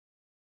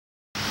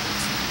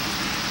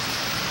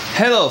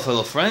Hello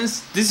fellow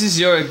friends, this is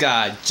your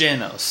guy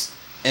Genos,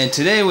 and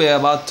today we are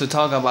about to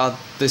talk about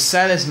the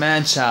saddest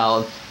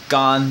man-child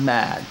gone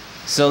mad.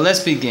 So let's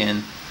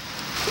begin.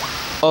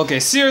 Okay,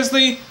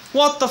 seriously?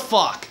 What the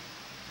fuck?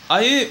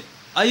 Are you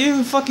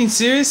even fucking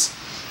serious?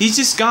 He's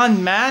just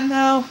gone mad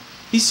now?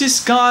 He's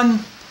just gone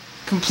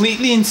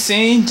completely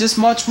insane, just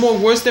much more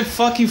worse than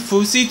fucking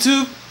Fousey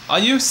Tube? Are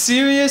you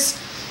serious?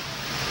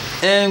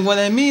 And what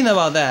I mean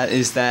about that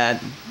is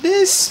that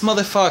this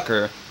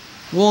motherfucker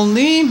will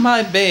leave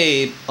my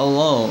babe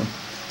alone.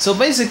 So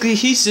basically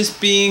he's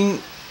just being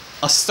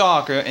a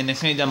stalker and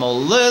it made them a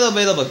little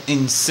bit of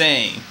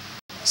insane.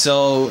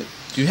 So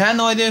you have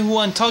no idea who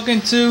I'm talking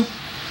to?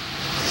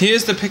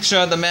 Here's the picture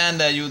of the man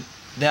that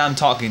I'm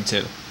talking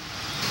to.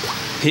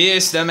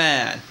 Here's the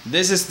man.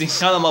 This is the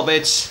son of a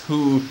bitch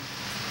who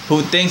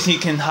thinks he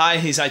can hide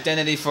his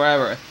identity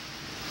forever.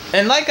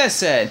 And like I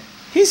said,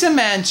 he's a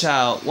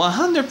man-child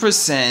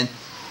 100%.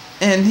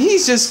 And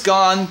he's just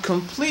gone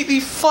completely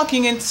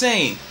fucking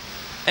insane.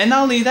 And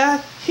not only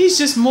that, he's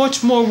just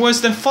much more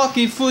worse than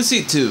fucking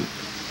Fousey Tube.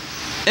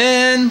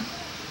 And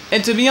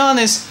to be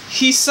honest,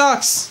 he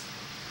sucks.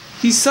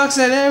 He sucks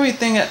at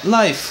everything at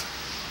life.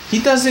 He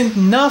does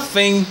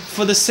nothing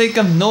for the sake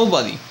of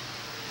nobody.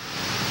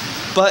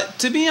 But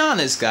to be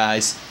honest,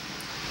 guys,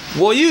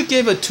 will you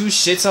give a two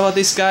shits about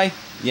this guy?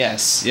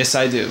 Yes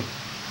I do.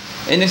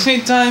 In the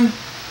same time,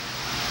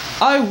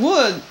 I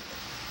would,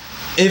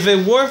 if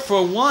it were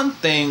for one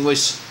thing,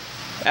 which,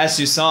 as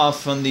you saw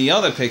from the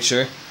other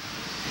picture,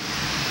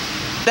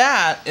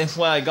 that is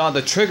where I got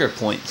the trigger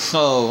point.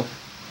 So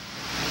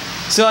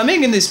I'm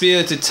making this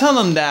video to tell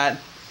him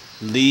that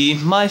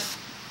leave my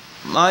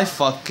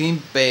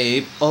fucking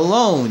babe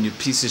alone, you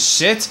piece of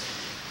shit.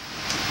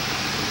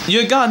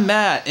 You got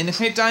mad, and at the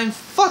same time,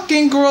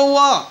 fucking grow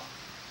up.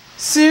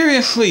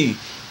 Seriously,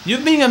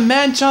 you've been a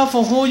man-child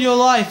for whole your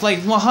life, like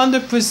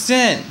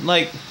 100%.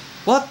 Like,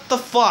 what the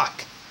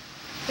fuck?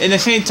 At the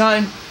same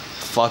time,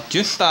 fuck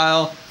your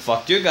style,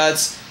 fuck your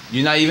guts,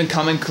 you're not even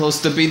coming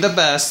close to be the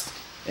best,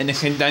 and at the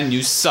same time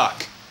you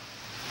suck.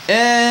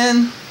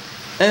 And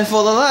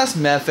for the last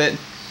method,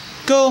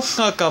 go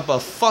suck up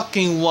a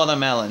fucking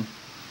watermelon.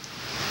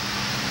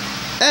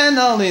 And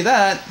not only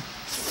that,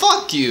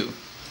 fuck you.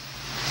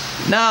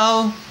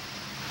 Now,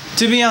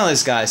 to be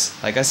honest guys,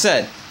 like I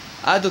said,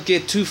 I don't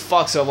give two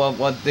fucks about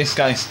what this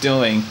guy's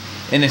doing,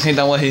 and the same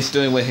time what he's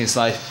doing with his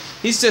life.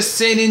 He's just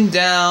sitting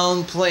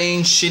down,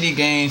 playing shitty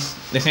games,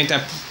 the same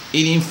time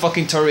eating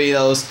fucking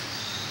Doritos,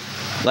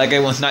 like it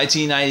was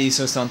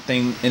 1990s or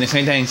something, and the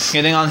same time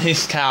sitting on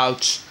his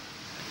couch,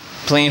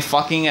 playing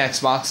fucking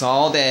Xbox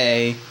all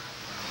day,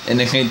 and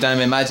the same time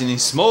imagining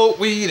smoke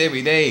weed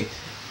every day,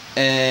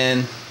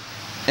 and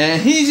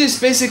he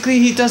just basically,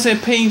 he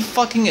doesn't pay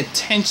fucking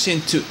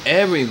attention to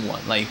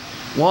everyone. Like,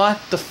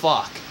 what the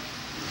fuck?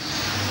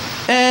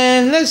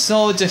 And let's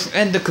all just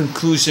end the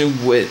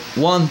conclusion with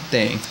one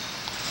thing.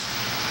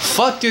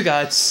 Fuck your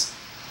guts,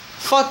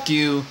 fuck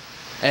you,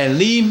 and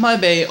leave my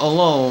babe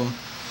alone,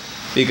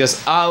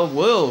 because I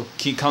will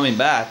keep coming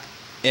back,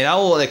 and I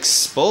will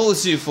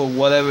expose you for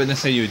whatever the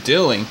hell you're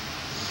doing.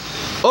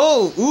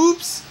 Oh,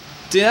 oops!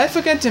 Did I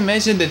forget to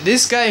mention that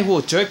this guy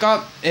will jerk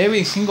up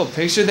every single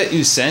picture that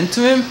you send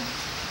to him?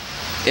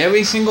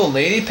 Every single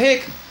lady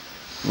pic?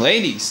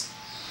 Ladies,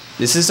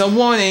 this is a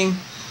warning.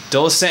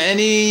 Don't send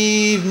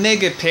any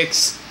naked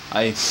pics.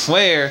 I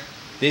swear,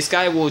 this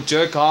guy will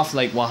jerk off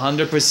like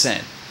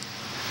 100%.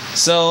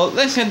 So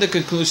let's end the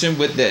conclusion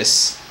with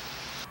this.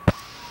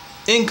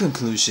 In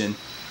conclusion,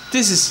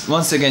 this is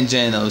once again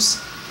Genos.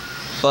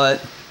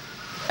 But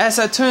as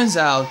it turns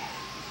out,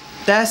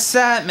 that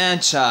sad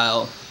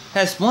man-child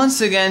has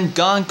once again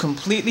gone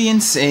completely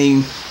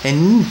insane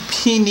and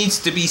he needs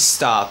to be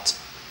stopped.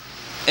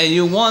 And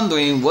you're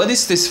wondering, what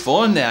is this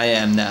form that I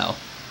am now?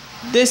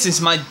 This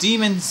is my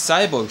demon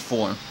cyborg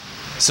form.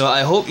 So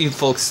I hope you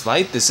folks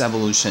like this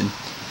evolution,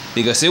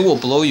 because it will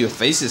blow your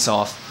faces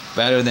off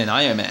better than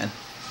Iron Man.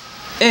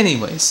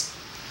 Anyways,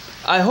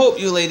 I hope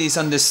you ladies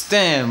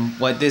understand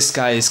what this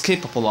guy is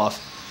capable of.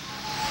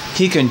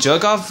 He can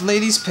jerk off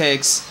ladies'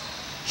 pics,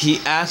 he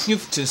asks you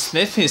to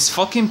sniff his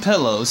fucking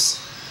pillows,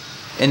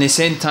 and at the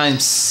same time,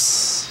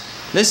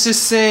 let's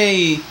just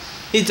say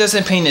he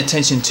doesn't pay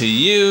attention to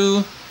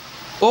you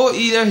or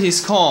either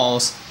his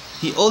calls.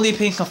 He only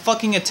pays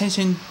fucking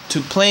attention to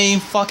playing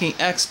fucking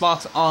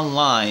Xbox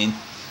online,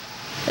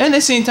 and at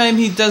the same time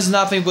he does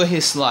nothing with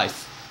his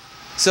life.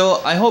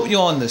 So I hope you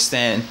all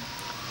understand.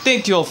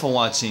 Thank you all for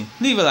watching.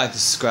 Leave a like to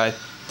subscribe.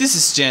 This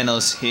is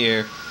Genos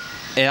here,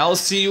 and I'll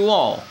see you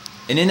all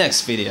in the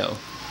next video.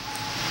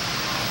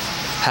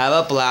 Have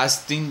a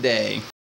blasting day.